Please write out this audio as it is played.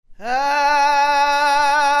I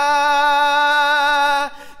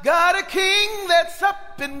got a king that's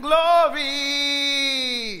up in glory.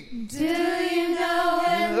 Do you know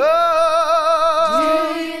him?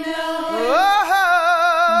 Oh, Do you know him?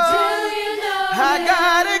 oh, Do you know I him?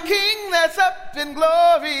 got a king that's up in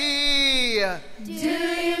glory. Do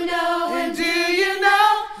you know him? Do you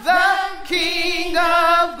know the King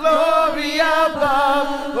of glory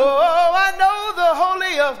above? Oh, I know the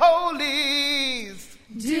Holy of Holies.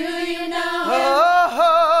 Do you know him?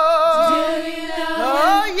 Oh, Do you know him?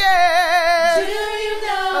 oh yeah. Do you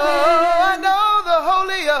know Oh, I him? know the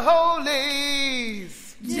Holy of Holies.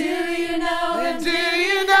 Do you know him? Do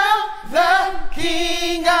you know the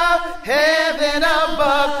King of heaven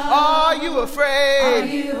above? Are you Are afraid?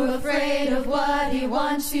 you afraid of what he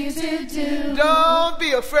wants you to do? Don't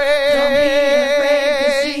be afraid. Don't be afraid,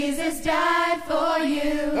 'cause Jesus died for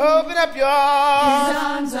you. Open up your His arms.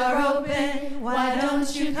 arms are open. Why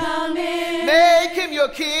don't you come in? Make him your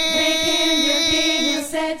king. Make him your king. He'll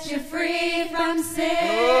set you free from sin.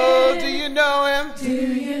 Oh, do you know him? Do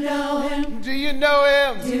you know him? Do you know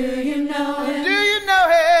him? Do you know him? Do you know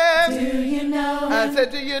him? Do you know him? I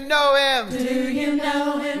said, do you know him? Do you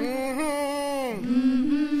know him?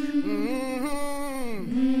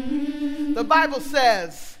 The Bible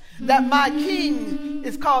says that my king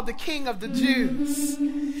is called the King of the Jews.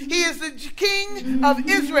 He is the King of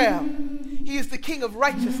Israel. He is the King of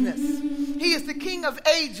righteousness. He is the King of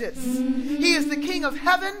ages. He is the King of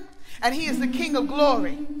heaven, and he is the King of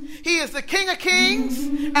glory. He is the King of kings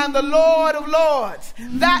and the Lord of lords.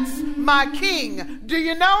 That's my king. Do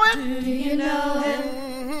you know him? Do you know him?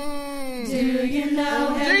 Do you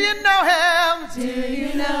know him? Do you know him? Do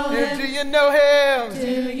you know him? Do you know him?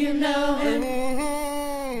 Do you know him?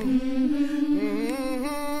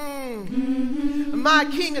 My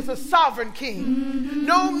king is a sovereign king.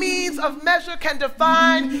 No means of measure can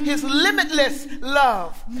define his limitless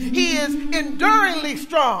love. He is enduringly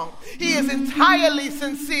strong. He is entirely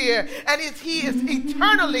sincere, and he is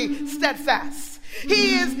eternally steadfast.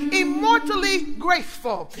 He is immortally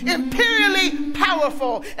graceful, imperially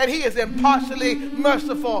powerful, and he is impartially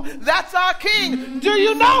merciful. That's our king. Do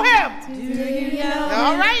you know him? Do you know him?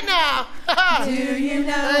 All right now. Do you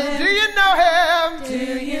know him? Do you know him? Do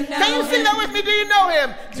you know Can you sing that with me? Do you know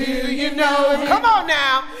him? Do you know him? Come on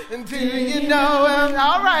now. And do you know him?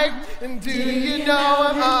 All right. And do you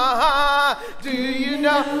know him? Do you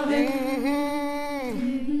know him?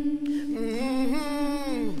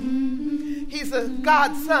 He's a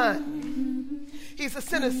God's son. He's a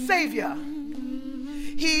sinner's savior.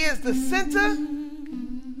 He is the center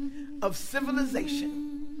of civilization.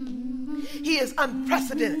 He is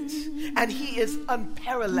unprecedented and he is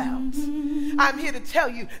unparalleled. I'm here to tell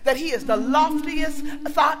you that he is the loftiest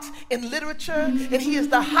thought in literature, and he is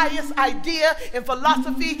the highest idea in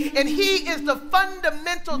philosophy, and he is the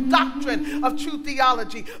fundamental doctrine of true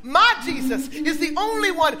theology. My Jesus is the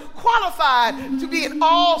only one qualified to be an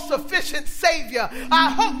all-sufficient Savior.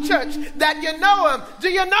 I hope, church, that you know him. Do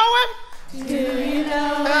you know him? Do you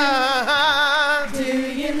know him? Do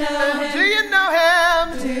you know him? Do you know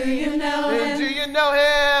him? Do you know him? Do you know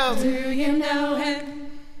him? Do you know him?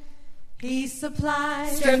 He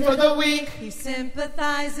supplies Strength for the weak, he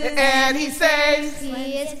sympathizes, and he saves,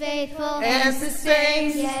 He is faithful and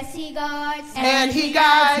sustains, Yes, he guards and he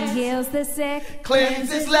guides, He heals the sick,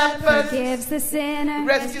 cleanses lepers, forgives the sinner,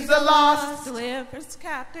 rescues the lost, delivers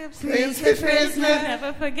captives, frees the prisoner,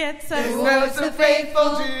 never forgets us. rewards the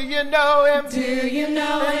faithful. Do you know him? Do you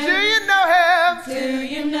know him? Do you know him? Do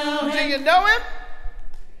you know Do him? you know him?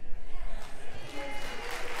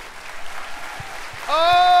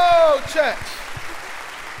 Oh, church.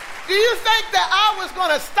 Do you think that I was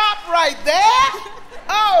going to stop right there?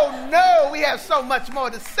 Oh, no. We have so much more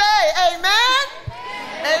to say.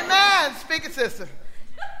 Amen? Amen. Speak it, sister.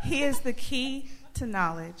 He is the key to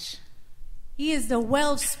knowledge. He is the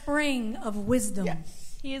wellspring of wisdom.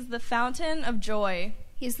 Yes. He is the fountain of joy.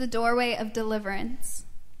 He's the doorway of deliverance.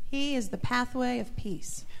 He is the pathway of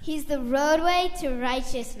peace. He's the roadway to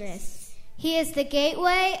righteousness. He is the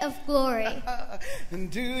gateway of glory. And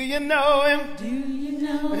do you know him? Do you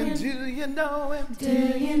know And him? do you know him?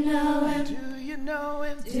 Do you know him? Do you know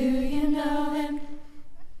him? Do you know him?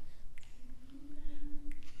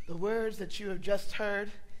 The words that you have just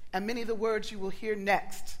heard, and many of the words you will hear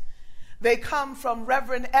next, they come from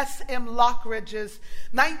Reverend S.M. Lockridge's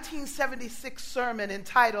 1976 sermon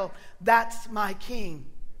entitled, That's My King.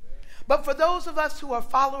 But for those of us who are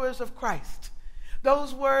followers of Christ,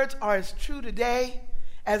 those words are as true today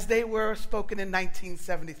as they were spoken in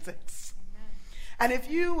 1976. And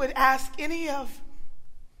if you would ask any of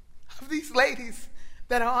these ladies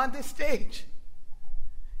that are on this stage,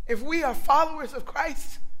 If we are followers of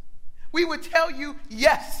Christ, we would tell you,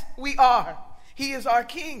 yes, we are. He is our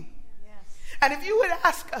King. Yes. And if you would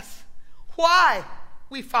ask us why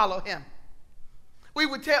we follow him, we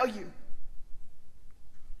would tell you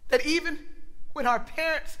that even when our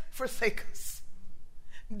parents forsake us,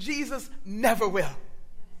 Jesus never will.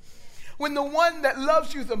 When the one that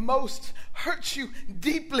loves you the most hurts you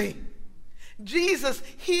deeply, Jesus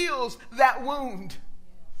heals that wound.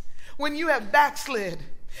 When you have backslid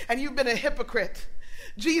and you've been a hypocrite,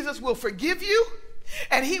 Jesus will forgive you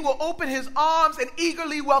and he will open his arms and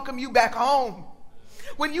eagerly welcome you back home.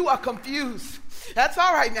 When you are confused, that's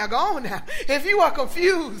all right now, go on now. If you are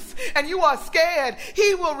confused and you are scared,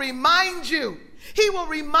 he will remind you. He will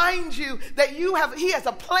remind you that he has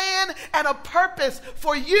a plan and a purpose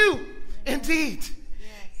for you. Indeed. Yes.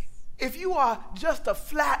 If you are just a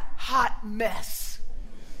flat, hot mess,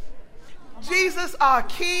 Jesus, our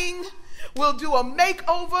King, will do a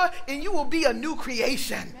makeover and you will be a new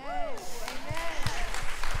creation. Amen.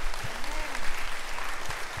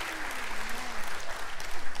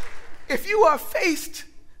 If you are faced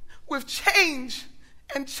with change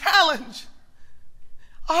and challenge,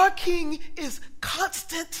 our King is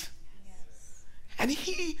constant and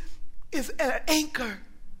he is an anchor.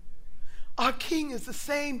 Our King is the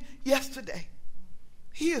same yesterday.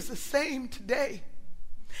 He is the same today.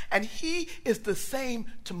 And he is the same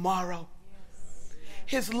tomorrow.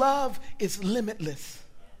 His love is limitless.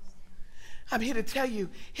 I'm here to tell you,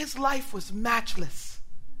 his life was matchless.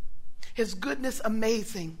 His goodness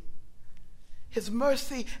amazing. His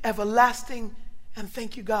mercy everlasting. And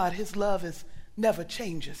thank you, God, his love never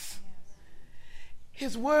changes.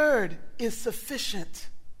 His word is sufficient.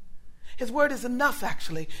 His word is enough,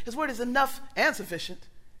 actually. His word is enough and sufficient.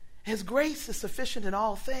 His grace is sufficient in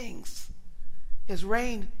all things. His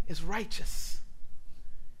reign is righteous.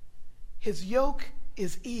 His yoke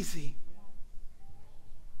is easy.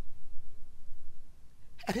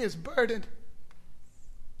 And his burden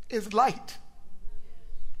is light.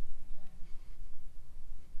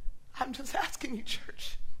 I'm just asking you,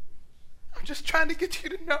 church. I'm just trying to get you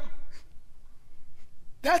to know.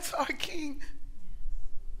 That's our King.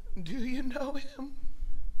 Do you know him?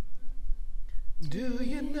 Do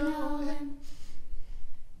you know him?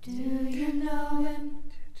 Do you know him?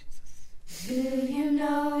 Do you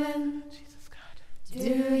know him? Jesus, God.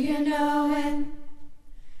 Do you know him?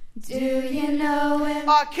 Do you know him?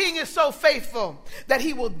 Our King is so faithful that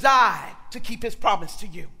he will die to keep his promise to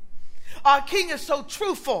you. Our King is so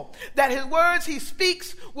truthful that his words he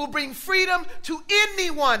speaks will bring freedom to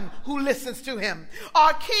anyone who listens to him.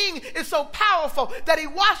 Our King is so powerful that he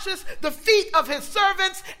washes the feet of his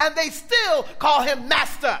servants and they still call him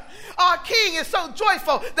master. Our King is so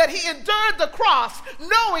joyful that he endured the cross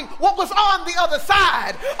knowing what was on the other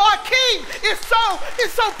side. Our King is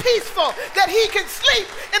so peaceful that he can sleep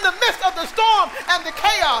in the midst of the storm and the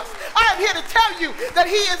chaos. I am here to tell you that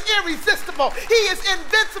he is irresistible. He is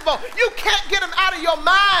invincible. You can't get him out of your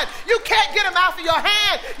mind. You can't get him out of your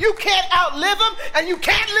hand. You can't outlive him, and you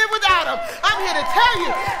can't live without him. I'm here to tell you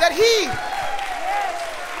that he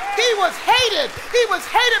was hated. He was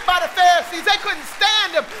hated by the Pharisees. They couldn't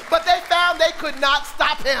stand him, but they found they could not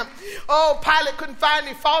stop him. Oh, Pilate couldn't find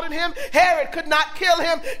any fault in him. Herod could not kill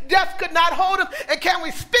him. Death could not hold him. And can we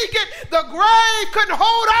speak it? The grave couldn't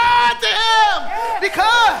hold on to him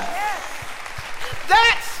because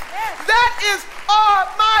that is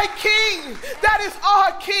my King. That is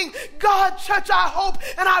our King. God, church, I hope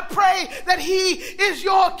and I pray that he is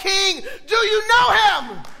your King. Do you know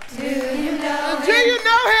him? Do you know him? Do you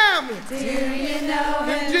know him? Do you know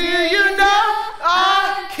him? Do you know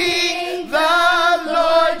our King, the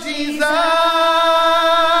Lord Jesus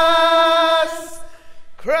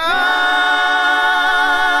Christ?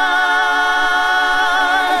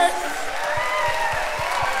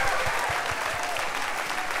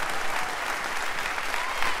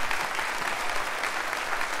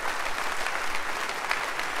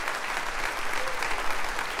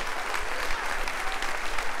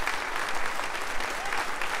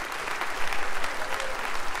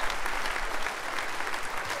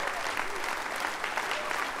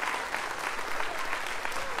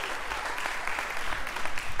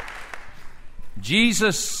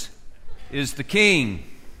 Jesus is the King.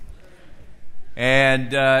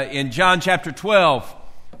 And in John chapter 12,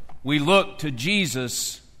 we look to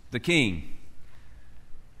Jesus the King.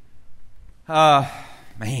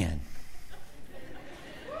 Man.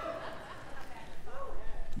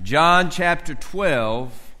 John chapter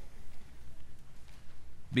 12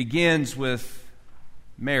 begins with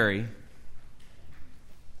Mary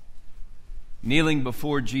kneeling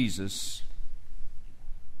before Jesus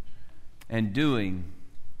and doing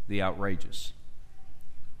the outrageous.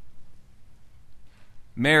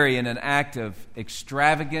 Mary, in an act of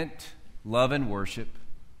extravagant love and worship,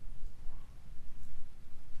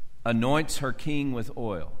 anoints her king with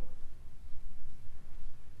oil.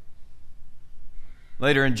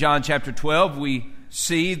 Later in John chapter 12, we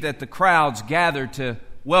see that the crowds gather to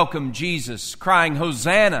welcome Jesus, crying,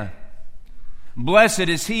 "Hosanna! Blessed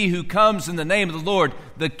is he who comes in the name of the Lord,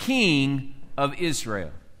 the King of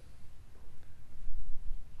Israel."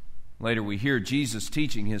 Later we hear Jesus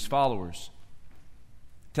teaching his followers,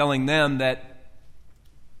 telling them that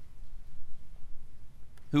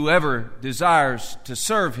whoever desires to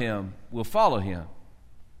serve him will follow him.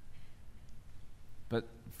 But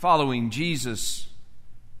following Jesus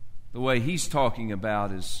the way he's talking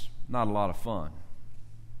about is not a lot of fun.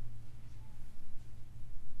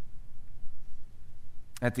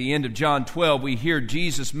 At the end of John 12, we hear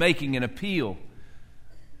Jesus making an appeal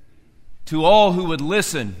to all who would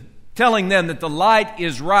listen, telling them that the light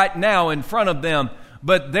is right now in front of them,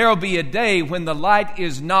 but there'll be a day when the light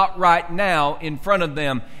is not right now in front of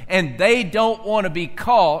them, and they don't want to be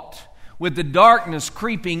caught with the darkness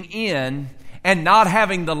creeping in and not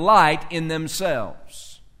having the light in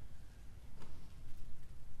themselves.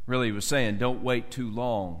 Really, he was saying, don't wait too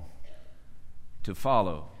long to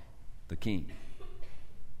follow the King.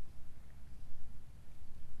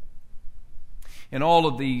 In all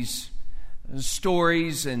of these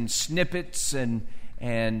stories and snippets and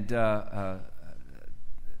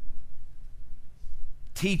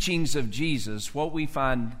teachings of Jesus, what we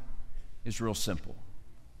find is real simple.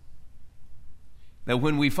 That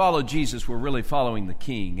when we follow Jesus, we're really following the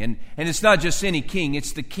King. And it's not just any king,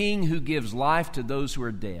 it's the King who gives life to those who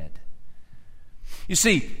are dead. You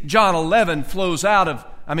see, John 12 flows out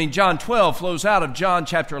of John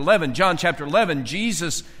chapter 11. John chapter 11,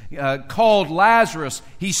 Jesus called Lazarus.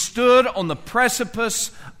 He stood on the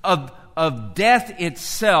precipice of death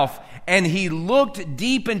itself, and he looked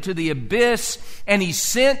deep into the abyss, and he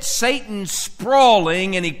sent Satan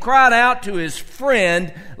sprawling, and he cried out to his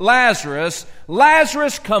friend Lazarus,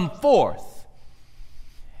 "Lazarus, come forth."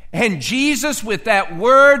 And Jesus, with that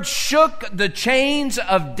word, shook the chains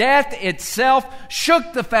of death itself,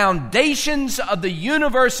 shook the foundations of the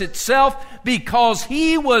universe itself, because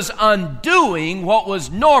he was undoing what was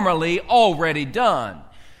normally already done.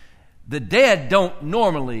 The dead don't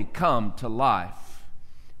normally come to life,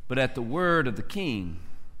 but at the word of the King,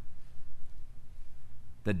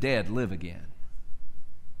 the dead live again.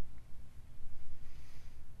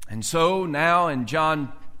 And so now in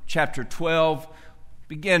John chapter 12,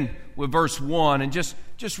 begin with verse 1 and just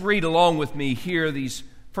read along with me here these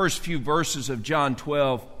first few verses of John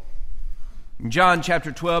 12. In John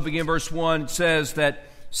chapter 12, begin verse 1, it says that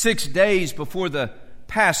 6 days before the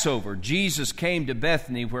Passover, Jesus came to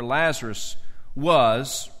Bethany where Lazarus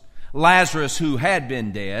was, Lazarus who had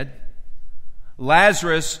been dead,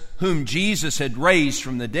 Lazarus whom Jesus had raised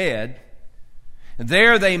from the dead.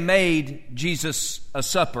 There they made Jesus a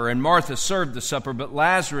supper, and Martha served the supper, but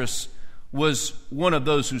Lazarus was one of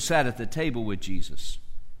those who sat at the table with Jesus.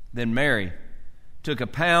 Then Mary took a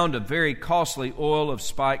pound of very costly oil of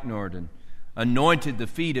spikenard and anointed the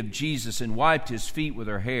feet of Jesus and wiped his feet with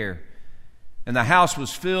her hair. And the house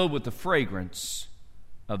was filled with the fragrance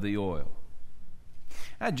of the oil.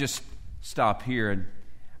 I'd just stop here, and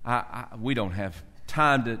we don't have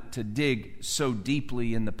time to dig so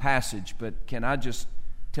deeply in the passage, but can I just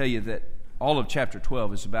tell you that all of chapter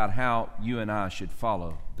 12 is about how you and I should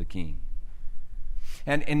follow the King.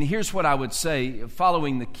 And here's what I would say.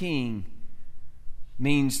 Following the King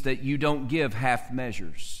means that you don't give half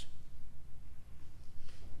measures.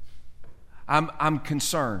 I'm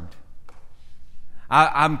concerned.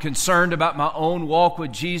 I'm concerned about my own walk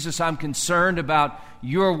with Jesus. I'm concerned about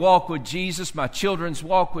your walk with Jesus, my children's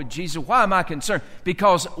walk with Jesus. Why am I concerned?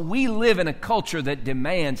 Because we live in a culture that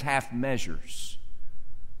demands half measures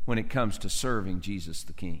when it comes to serving Jesus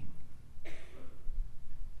the King.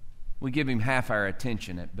 We give him half our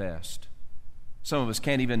attention at best. Some of us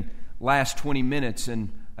can't even last 20 minutes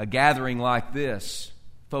in a gathering like this,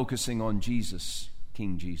 focusing on Jesus,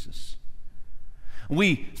 King Jesus.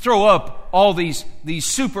 We throw up all these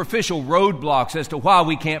superficial roadblocks as to why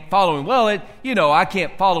we can't follow him. Well, I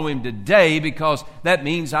can't follow him today because that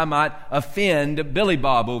means I might offend Billy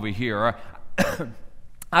Bob over here. Or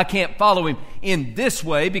I can't follow him in this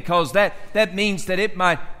way because that means that it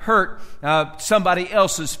might hurt somebody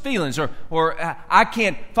else's feelings. Or I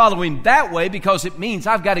can't follow him that way because it means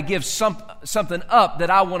I've got to give something up that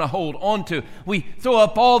I want to hold on to. We throw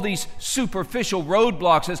up all these superficial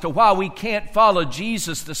roadblocks as to why we can't follow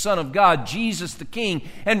Jesus, the Son of God, Jesus the King.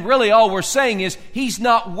 And really all we're saying is he's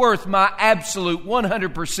not worth my absolute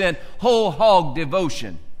 100% whole hog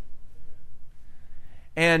devotion.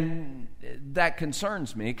 And that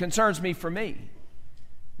concerns me. It concerns me for me.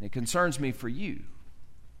 And it concerns me for you.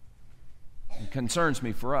 It concerns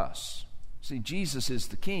me for us. See, Jesus is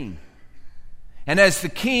the King. And as the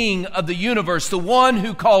King of the universe, the one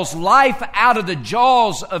who calls life out of the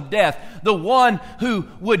jaws of death, the one who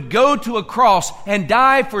would go to a cross and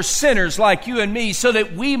die for sinners like you and me so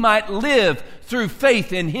that we might live through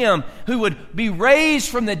faith in him, who would be raised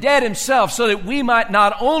from the dead himself so that we might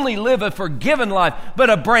not only live a forgiven life, but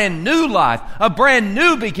a brand new life, a brand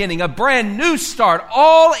new beginning, a brand new start,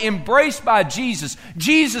 all embraced by Jesus.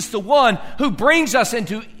 Jesus, the one who brings us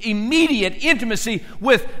into immediate intimacy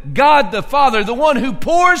with God the Father, the one who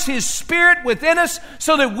pours his Spirit within us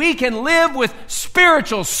so that we can live with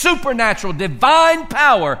spiritual, supernatural, divine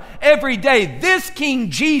power every day. This King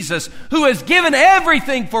Jesus, who has given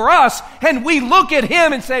everything for us, and we look at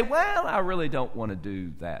him and say, well, I really don't want to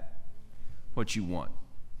do that, what you want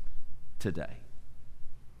today.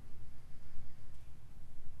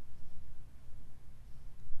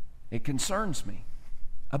 It concerns me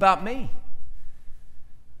about me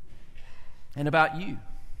and about you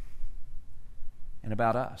and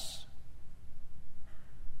about us.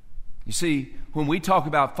 You see, when we talk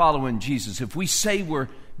about following Jesus, if we say we're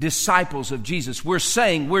disciples of Jesus, we're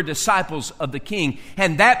saying we're disciples of the King.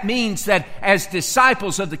 And that means that as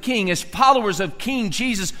disciples of the King, as followers of King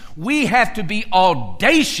Jesus, we have to be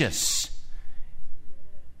audacious.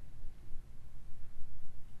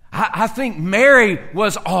 I think Mary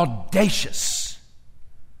was audacious.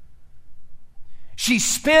 She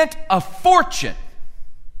spent a fortune.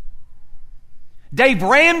 Dave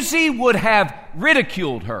Ramsey would have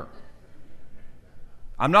ridiculed her.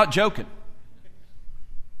 I'm not joking.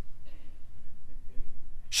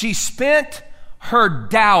 She spent her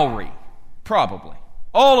dowry, probably,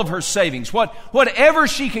 all of her savings, whatever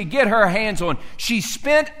she could get her hands on. She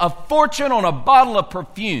spent a fortune on a bottle of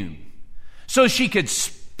perfume so she could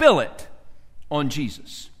spill it on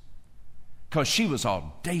Jesus because she was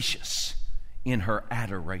audacious in her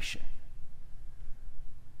adoration.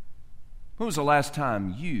 When was the last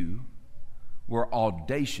time you were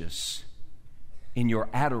audacious in your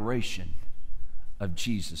adoration of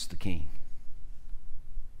Jesus the King?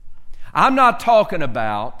 I'm not talking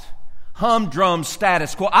about humdrum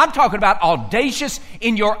status quo. I'm talking about audacious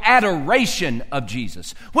in your adoration of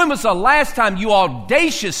Jesus. When was the last time you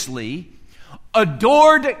audaciously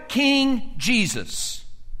adored King Jesus?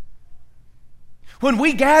 When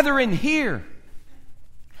we gather in here,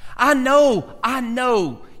 I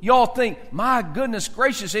know y'all think, my goodness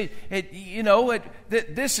gracious, we've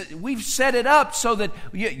set it up so that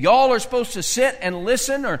y'all are supposed to sit and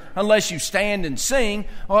listen, or unless you stand and sing,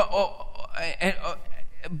 but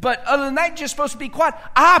other than that, you're just supposed to be quiet.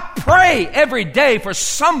 I pray every day for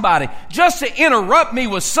somebody just to interrupt me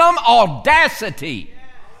with some audacity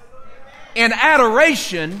in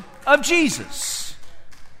adoration of Jesus.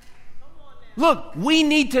 Look, we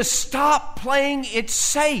need to stop playing it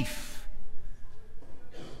safe.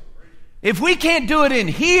 If we can't do it in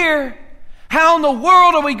here, how in the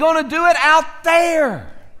world are we going to do it out there?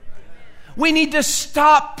 We need to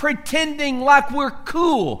stop pretending like we're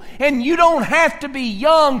cool. And you don't have to be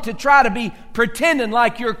young to try to be pretending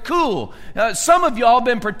like you're cool. Some of y'all have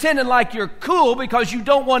been pretending like you're cool because you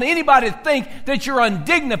don't want anybody to think that you're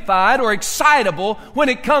undignified or excitable when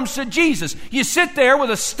it comes to Jesus. You sit there with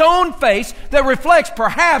a stone face that reflects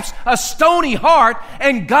perhaps a stony heart,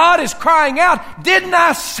 and God is crying out, didn't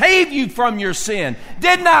I save you from your sin?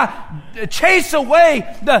 Didn't I chase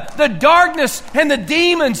away the darkness and the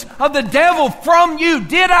demons of the devil from you?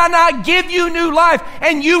 Did I not give you new life?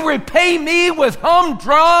 And you repay me with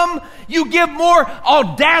humdrum? You give more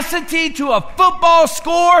audacity to a football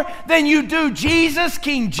score than you do Jesus,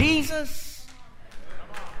 King Jesus?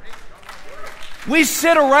 We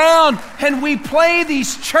sit around and we play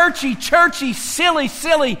these churchy,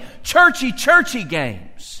 silly, churchy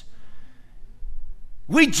games.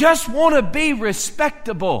 We just want to be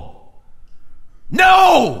respectable.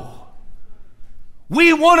 No!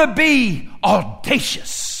 We want to be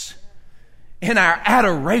audacious in our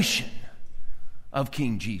adoration of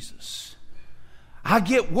King Jesus. I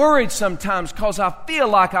get worried sometimes because I feel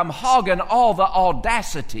like I'm hogging all the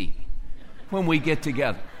audacity when we get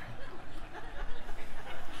together.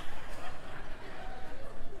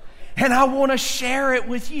 and I want to share it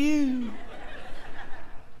with you.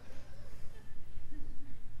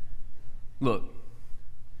 Look,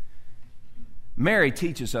 Mary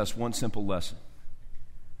teaches us one simple lesson: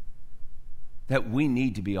 that we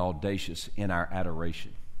need to be audacious in our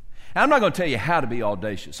adoration. Now, I'm not going to tell you how to be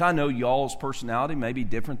audacious. I know y'all's personality may be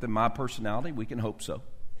different than my personality. We can hope so.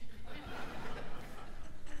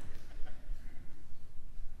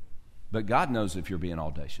 But God knows if you're being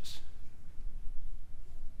audacious.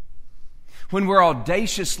 When we're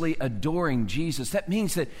audaciously adoring Jesus, that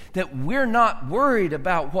means that we're not worried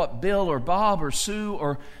about what Bill or Bob or Sue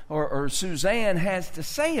or Suzanne has to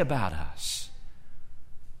say about us.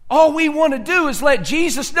 All we want to do is let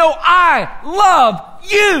Jesus know, I love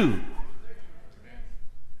you.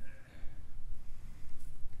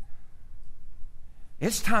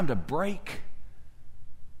 It's time to break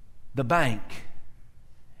the bank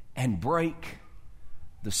and break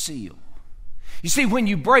the seal. You see, when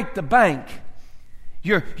you break the bank,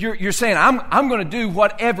 you're saying, I'm going to do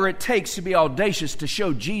whatever it takes to be audacious to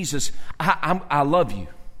show Jesus I love you.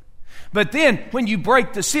 But then when you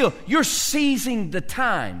break the seal, you're seizing the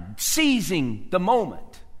time, seizing the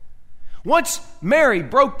moment. Once Mary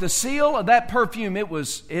broke the seal of that perfume, it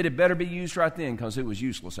had better be used right then, because it was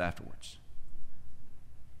useless afterwards.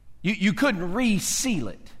 You couldn't reseal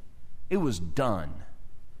it. It was done.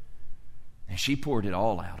 And she poured it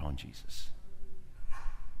all out on Jesus.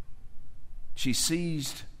 She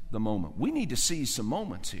seized the moment. We need to seize some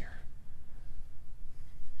moments here.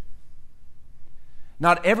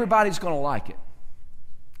 Not everybody's going to like it.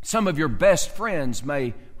 Some of your best friends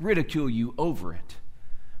may ridicule you over it.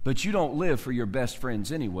 But you don't live for your best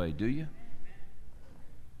friends anyway, do you?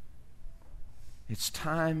 It's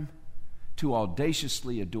time to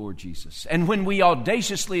audaciously adore Jesus. And when we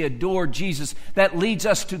audaciously adore Jesus, that leads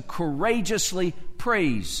us to courageously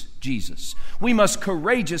praise Jesus. We must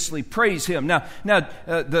courageously praise Him. Now,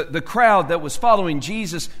 the crowd that was following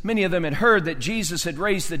Jesus, many of them had heard that Jesus had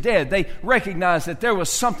raised the dead. They recognized that there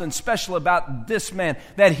was something special about this man,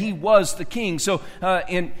 that He was the King. So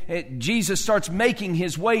Jesus starts making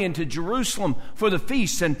His way into Jerusalem for the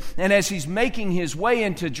feast. And as He's making His way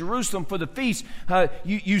into Jerusalem for the feast,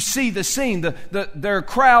 you see the scene. There are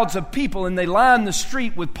crowds of people, and they line the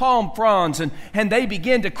street with palm fronds, and they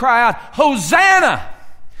begin to cry out, Hosanna!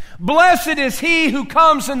 Blessed is He who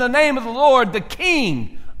comes in the name of the Lord, the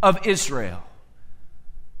King of Israel.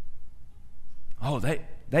 Oh,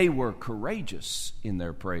 they were courageous in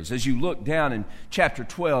their praise. As you look down in chapter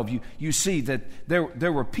 12, you see that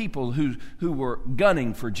there were people who were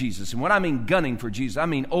gunning for Jesus. And when I mean gunning for Jesus, I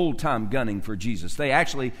mean old-time gunning for Jesus. They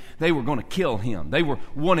were going to kill Him. They were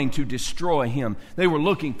wanting to destroy Him. They were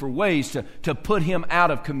looking for ways to put Him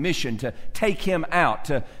out of commission, to take Him out,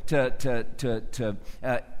 to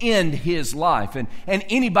end His life. And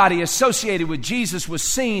anybody associated with Jesus was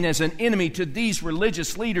seen as an enemy to these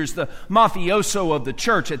religious leaders, the mafioso of the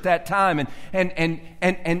church at that time,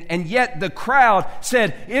 and yet the crowd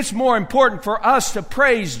said it's more important for us to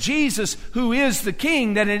praise Jesus, who is the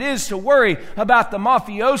King, than it is to worry about the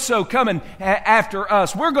mafioso coming after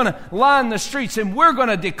us. We're going to line the streets and we're going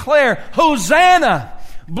to declare, Hosanna!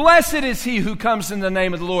 Blessed is He who comes in the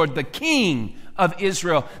name of the Lord, the King of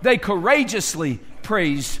Israel. They courageously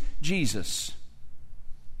praised Jesus.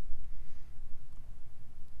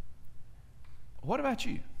 What about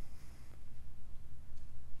you?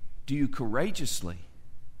 Do you courageously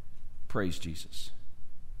praise Jesus?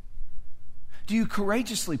 Do you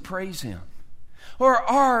courageously praise Him? Or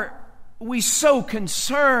are we so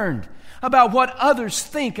concerned about what others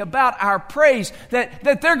think about our praise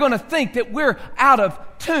that they're going to think that we're out of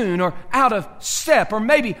tune or out of step or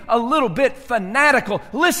maybe a little bit fanatical?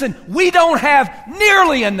 Listen, we don't have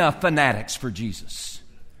nearly enough fanatics for Jesus.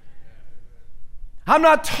 I'm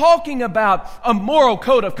not talking about a moral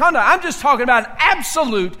code of conduct. I'm just talking about an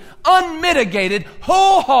absolute, unmitigated,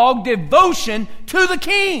 whole hog devotion to the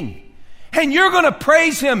King. And you're going to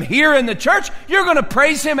praise Him here in the church. You're going to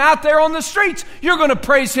praise Him out there on the streets. You're going to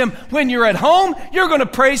praise Him when you're at home. You're going to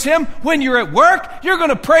praise Him when you're at work. You're going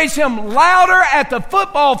to praise Him louder at the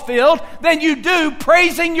football field than you do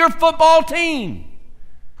praising your football team.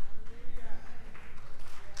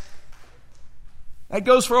 That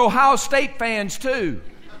goes for Ohio State fans too.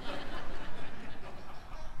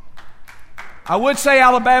 I would say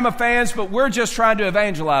Alabama fans, but we're just trying to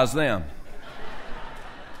evangelize them.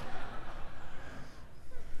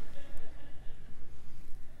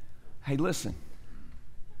 Hey, listen.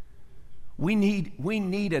 We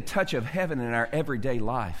need a touch of heaven in our everyday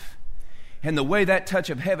life. And the way that touch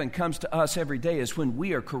of heaven comes to us every day is when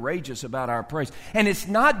we are courageous about our praise. And it's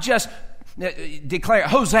not just declare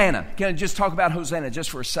Hosanna. Can I just talk about Hosanna just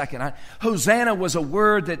for a second? Hosanna was a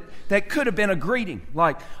word that could have been a greeting.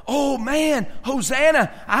 Like, oh man,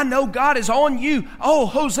 Hosanna, I know God is on you. Oh,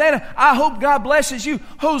 Hosanna, I hope God blesses you.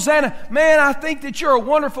 Hosanna, man, I think that you're a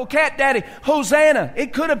wonderful cat daddy. Hosanna.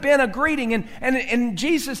 It could have been a greeting. And in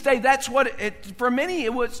Jesus' day, that's what for many,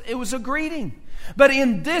 it was a greeting. But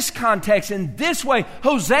in this context, in this way,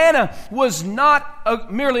 Hosanna was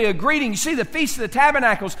not merely a greeting. You see, the Feast of the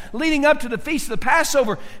Tabernacles leading up to the Feast of the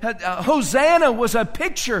Passover, Hosanna was a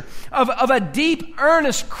picture of a deep,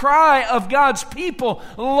 earnest cry of God's people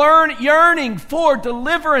yearning for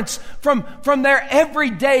deliverance from their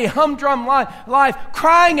everyday humdrum life,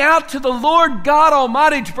 crying out to the Lord God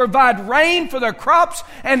Almighty to provide rain for their crops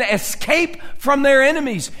and escape from their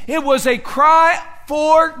enemies. It was a cry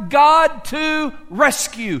for God to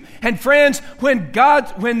rescue. And friends, when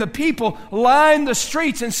the people lined the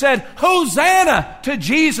streets and said, Hosanna to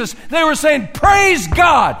Jesus, they were saying, praise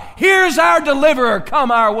God, here's our deliverer come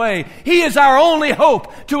our way. He is our only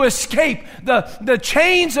hope to escape the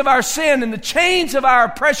chains of our sin and the chains of our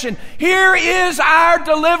oppression. Here is our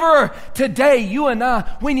deliverer. Today, you and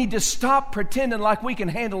I, we need to stop pretending like we can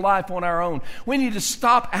handle life on our own. We need to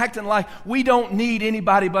stop acting like we don't need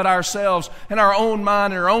anybody but ourselves and our own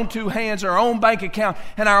mind and our own two hands, our own bank account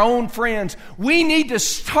and our own friends. We need to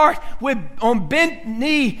start on bent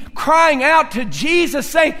knee crying out to Jesus,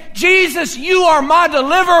 saying, Jesus, you are my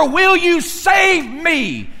deliverer. Will you save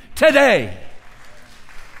me today?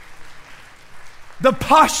 The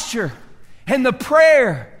posture and the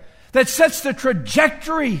prayer that sets the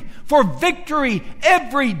trajectory for victory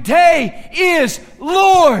every day is,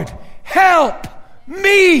 Lord, help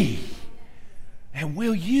me. And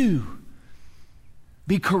will you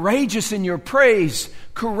be courageous in your praise,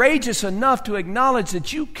 courageous enough to acknowledge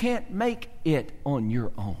that you can't make it on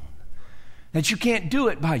your own, that you can't do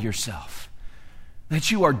it by yourself,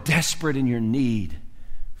 that you are desperate in your need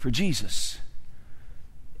for Jesus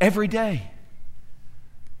every day.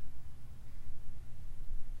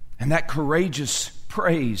 And that courageous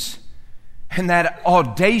praise and that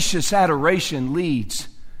audacious adoration leads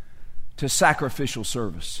to sacrificial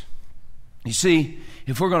service. You see,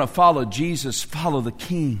 if we're going to follow Jesus, follow the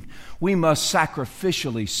King, we must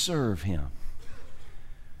sacrificially serve Him.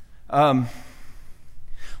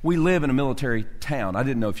 We live in a military town. I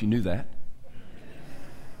didn't know if you knew that.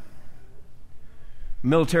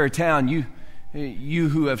 Military town, you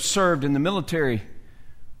who have served in the military,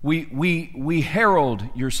 we herald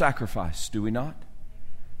your sacrifice, do we not?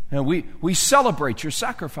 And we celebrate your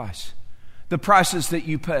sacrifice, the prices that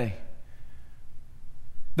you pay,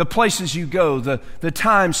 the places you go, the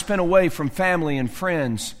time spent away from family and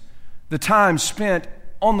friends, the time spent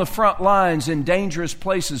on the front lines in dangerous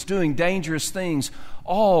places doing dangerous things,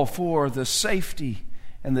 all for the safety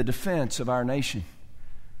and the defense of our nation.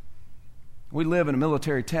 We live in a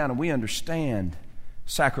military town and we understand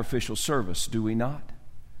sacrificial service, do we not?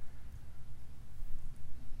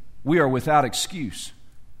 We are without excuse,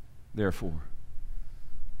 therefore,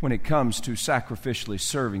 when it comes to sacrificially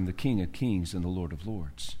serving the King of Kings and the Lord of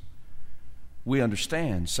Lords. We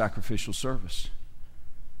understand sacrificial service.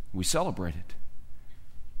 We celebrate it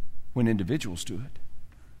when individuals do it.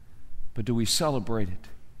 But do we celebrate it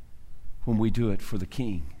when we do it for the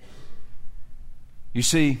King? You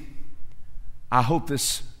see, I hope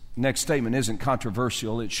this next statement isn't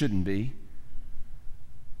controversial. It shouldn't be.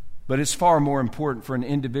 But it's far more important for an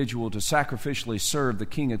individual to sacrificially serve the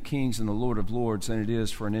King of Kings and the Lord of Lords than it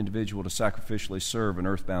is for an individual to sacrificially serve an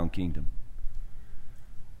earthbound kingdom.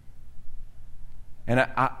 And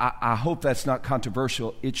I hope that's not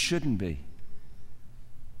controversial. It shouldn't be.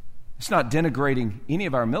 It's not denigrating any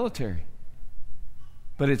of our military,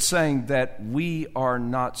 but it's saying that we are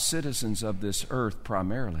not citizens of this earth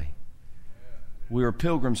primarily. We are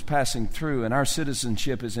pilgrims passing through, and our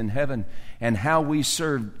citizenship is in heaven, and how we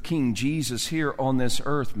serve King Jesus here on this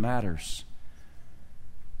earth matters.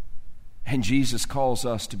 And Jesus calls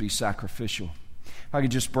us to be sacrificial. If I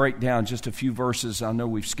could just break down just a few verses. I know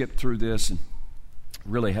we've skipped through this and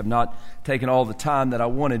really have not taken all the time that I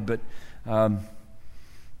wanted, but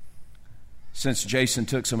since Jason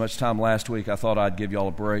took so much time last week, I thought I'd give y'all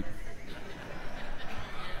a break.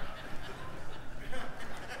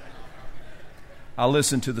 I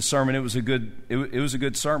listened to the sermon. It was a good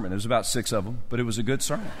sermon. It was about 6 of them, but it was a good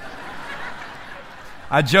sermon.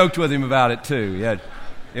 I joked with him about it too.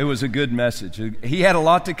 It was a good message. He had a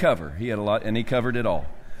lot to cover. He had a lot, and he covered it all.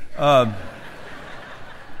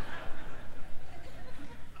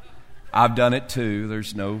 I've done it too.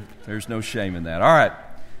 There's no shame in that. All right.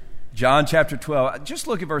 John chapter 12. Just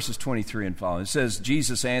look at verses 23 and following. It says,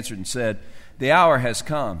 Jesus answered and said, "The hour has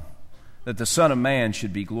come that the Son of Man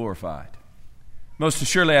should be glorified. Most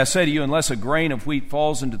assuredly I say to you, unless a grain of wheat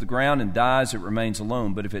falls into the ground and dies, it remains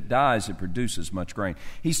alone. But if it dies, it produces much grain.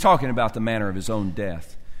 He's talking about the manner of his own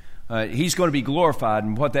death. He's going to be glorified,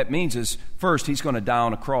 and what that means is, first, he's going to die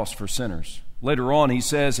on a cross for sinners. Later on, he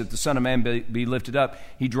says, if the Son of Man be lifted up,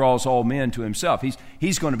 he draws all men to himself.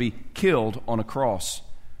 He's going to be killed on a cross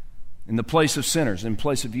in the place of sinners, in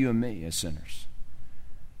place of you and me as sinners.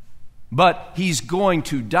 But he's going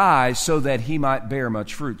to die so that he might bear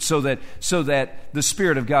much fruit, so that the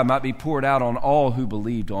Spirit of God might be poured out on all who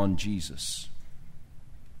believed on Jesus,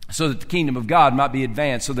 so that the kingdom of God might be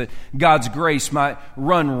advanced, so that God's grace might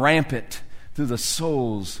run rampant through the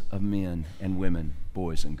souls of men and women,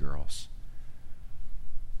 boys and girls.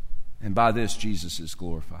 And by this, Jesus is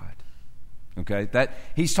glorified. Okay? That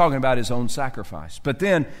he's talking about his own sacrifice. But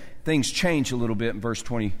then things change a little bit in verse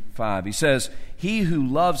 25. He says, he who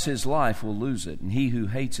loves his life will lose it, and he who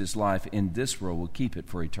hates his life in this world will keep it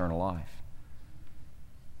for eternal life.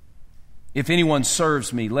 If anyone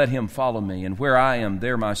serves me, let him follow me, and where I am,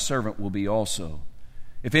 there my servant will be also.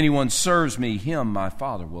 If anyone serves me, him my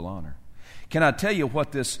Father will honor. Can I tell you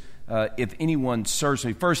what this, if anyone serves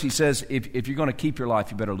me? First, he says, if you're going to keep your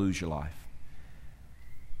life, you better lose your life.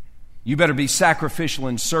 You better be sacrificial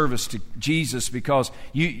in service to Jesus, because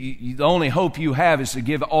you the only hope you have is to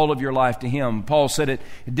give all of your life to him. Paul said it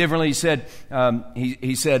differently.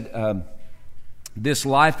 He said, this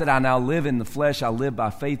life that I now live in the flesh, I live by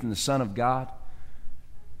faith in the Son of God,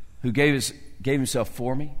 who gave himself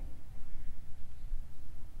for me.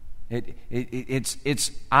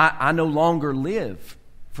 I no longer live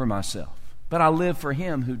for myself, but I live for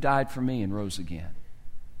him who died for me and rose again.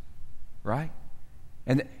 Right?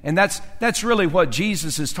 And that's really what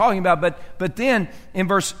Jesus is talking about. But then in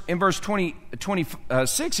verse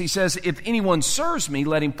 26, he says, if anyone serves me,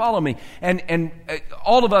 let him follow me. And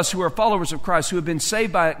all of us who are followers of Christ, who have been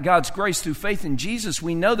saved by God's grace through faith in Jesus,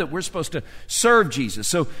 we know that we're supposed to serve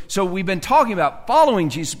Jesus. So we've been talking about following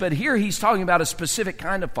Jesus, but here he's talking about a specific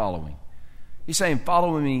kind of following. He's saying,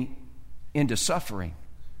 follow me into suffering.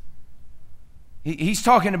 He's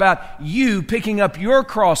talking about you picking up your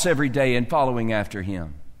cross every day and following after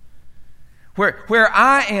him. Where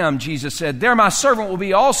I am, Jesus said, there my servant will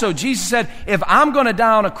be also. Jesus said, if I'm going to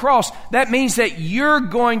die on a cross, that means that you're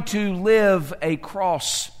going to live a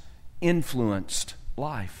cross-influenced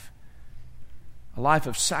life, a life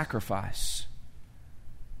of sacrifice.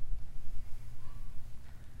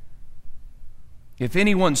 If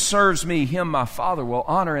anyone serves me, him my Father will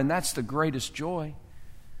honor, and that's the greatest joy.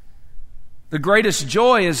 The greatest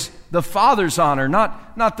joy is the Father's honor,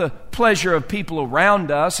 not the pleasure of people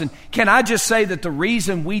around us. And can I just say that the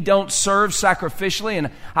reason we don't serve sacrificially,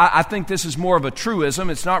 and I think this is more of a truism,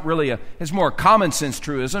 it's more a common sense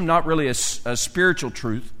truism, not really a spiritual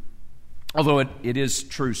truth, although it is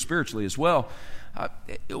true spiritually as well.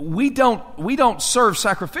 We don't serve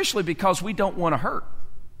sacrificially because we don't want to hurt.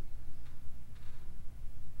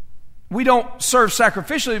 We don't serve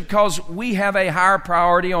sacrificially because we have a higher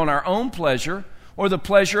priority on our own pleasure or the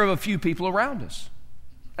pleasure of a few people around us.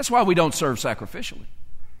 That's why we don't serve sacrificially.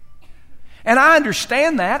 And I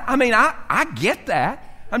understand that. I mean, I get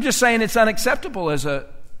that. I'm just saying it's unacceptable as a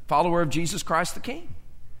follower of Jesus Christ the King.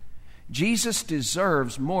 Jesus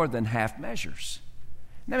deserves more than half measures.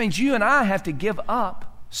 That means you and I have to give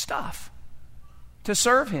up stuff to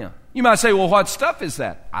serve him. You might say, well, what stuff is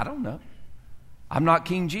that? I don't know. I'm not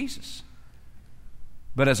King Jesus.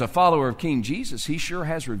 But as a follower of King Jesus, he sure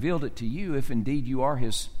has revealed it to you if indeed you are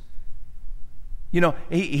his. You know,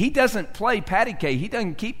 he doesn't play patty cake. He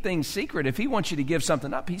doesn't keep things secret. If he wants you to give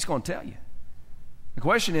something up, he's going to tell you. The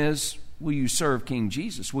question is, will you serve King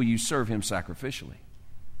Jesus? Will you serve him sacrificially?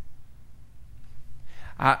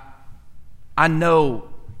 I know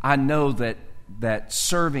that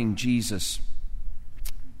serving Jesus,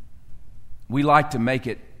 we like to make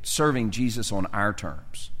it serving Jesus on our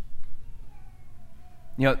terms.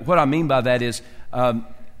 You know, what I mean by that is,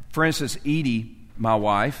 for instance, Edie, my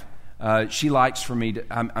wife, she likes for me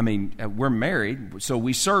to, we're married, so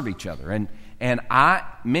we serve each other. And I,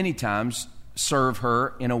 many times, serve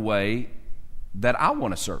her in a way that I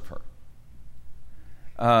want to serve her.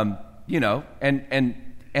 You know, and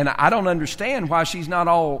I don't understand why she's not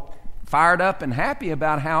all fired up and happy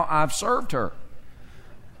about how I've served her.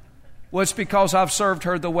 Well, it's because I've served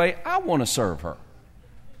her the way I want to serve her.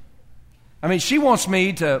 I mean, she wants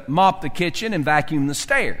me to mop the kitchen and vacuum the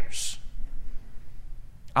stairs.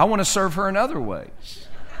 I want to serve her in other ways.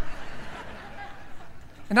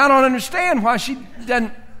 And I don't understand why she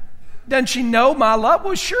doesn't she know my love?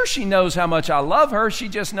 Well, sure she knows how much I love her. She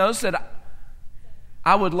just knows that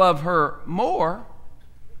I would love her more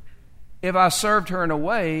if I served her in a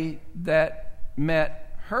way that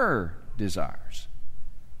met her desires.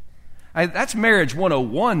 That's marriage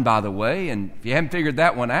 101, by the way, and if you haven't figured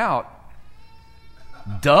that one out,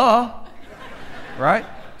 duh, right?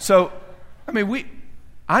 So,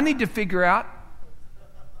 I need to figure out,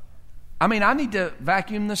 I need to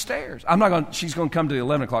vacuum the stairs. She's going to come to the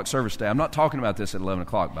 11 o'clock service today. I'm not talking about this at 11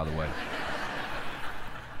 o'clock, by the way.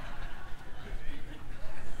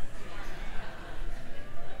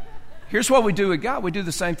 Here's what we do with God. We do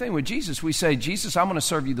the same thing with Jesus. We say, Jesus, I'm going to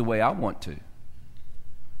serve you the way I want to.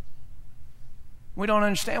 We don't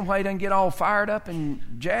understand why he doesn't get all fired up and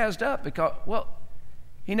jazzed up because, well,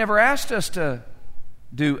 he never asked us to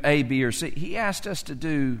do A, B, or C. He asked us to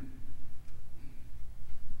do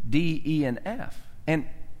D, E, and F. And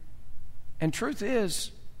truth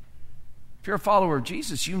is, if you're a follower of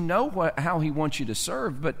Jesus, you know how he wants you to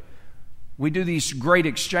serve, but we do these great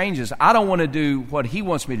exchanges. I don't want to do what he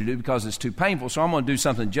wants me to do because it's too painful, so I'm going to do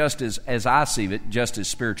something just as I see it, just as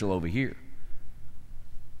spiritual over here.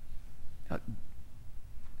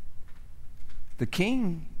 The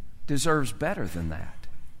king deserves better than that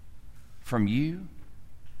from you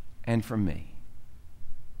and from me.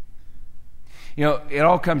 It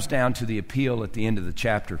all comes down to the appeal at the end of the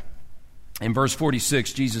chapter. In verse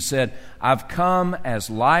 46, Jesus said, I've come as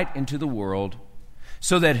light into the world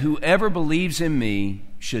so that whoever believes in me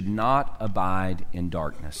should not abide in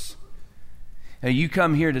darkness. Now, you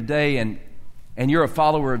come here today and you're a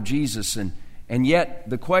follower of Jesus, and yet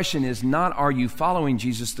the question is not, are you following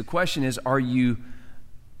Jesus? The question is, are you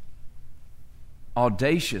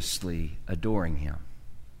audaciously adoring him?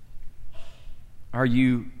 Are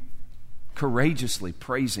you courageously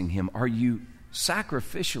praising him? Are you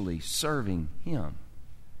sacrificially serving him?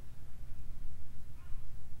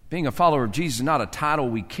 Being a follower of Jesus is not a title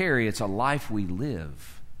we carry, it's a life we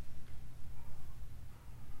live.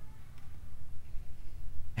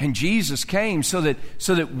 And Jesus came so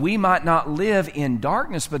that we might not live in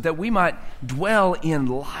darkness, but that we might dwell in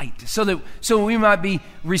light, so we might be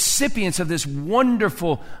recipients of this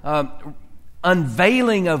wonderful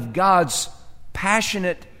unveiling of God's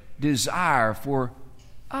passionate desire for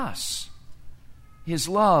us. His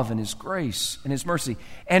love and His grace and His mercy.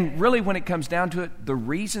 And really, when it comes down to it, the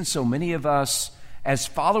reason so many of us as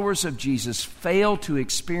followers of Jesus fail to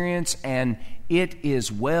experience an it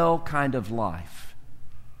is well kind of life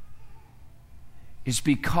is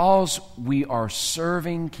because we are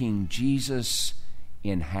serving King Jesus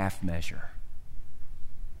in half measure.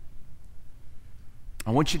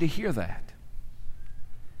 I want you to hear that.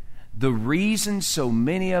 The reason so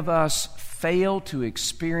many of us fail to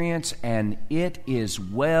experience an it is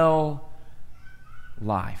well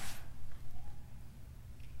life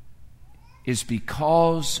is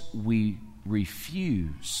because we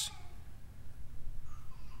refuse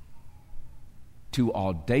to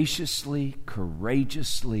audaciously,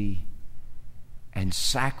 courageously, and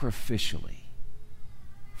sacrificially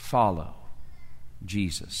follow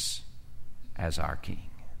Jesus as our King.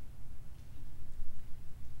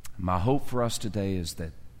 My hope for us today is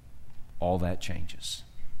that all that changes.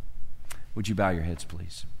 Would you bow your heads,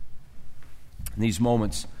 please? In these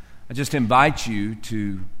moments, I just invite you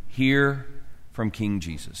to hear from King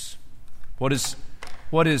Jesus. What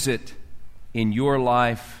is it in your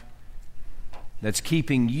life that's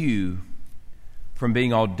keeping you from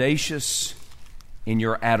being audacious in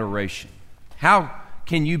your adoration? How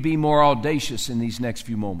can you be more audacious in these next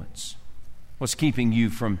few moments? What's keeping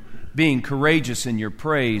you from being courageous in your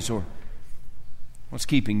praise, or what's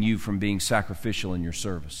keeping you from being sacrificial in your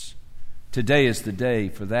service? Today is the day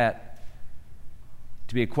for that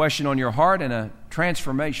to be a question on your heart and a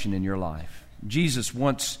transformation in your life. Jesus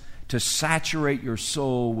wants to saturate your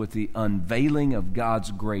soul with the unveiling of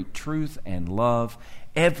God's great truth and love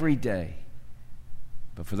every day.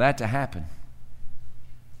 But for that to happen,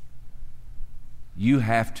 you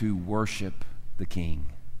have to worship the King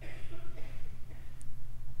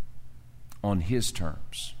on His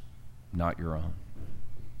terms, not your own.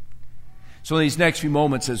 So in these next few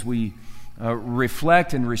moments, as we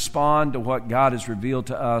reflect and respond to what God has revealed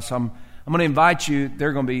to us, I'm going to invite you. There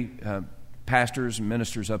are going to be pastors and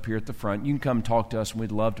ministers up here at the front. You can come talk to us, and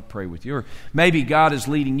we'd love to pray with you. Or maybe God is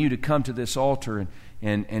leading you to come to this altar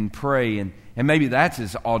and pray, and maybe that's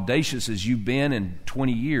as audacious as you've been in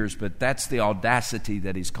 20 years, but that's the audacity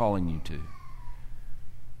that He's calling you to.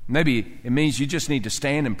 Maybe it means you just need to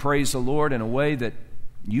stand and praise the Lord in a way that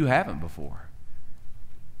you haven't before.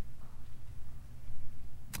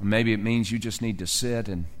 Maybe it means you just need to sit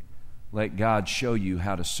and let God show you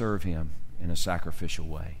how to serve Him in a sacrificial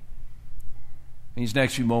way. In these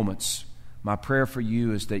next few moments, my prayer for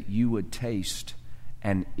you is that you would taste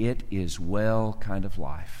an it is well kind of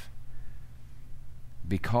life,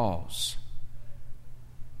 because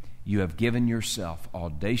you have given yourself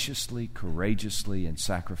audaciously, courageously, and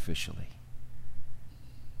sacrificially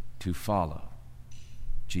to follow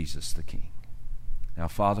Jesus the King. Now,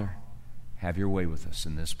 Father, have your way with us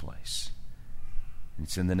in this place. And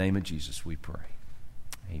it's in the name of Jesus we pray.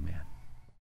 Amen.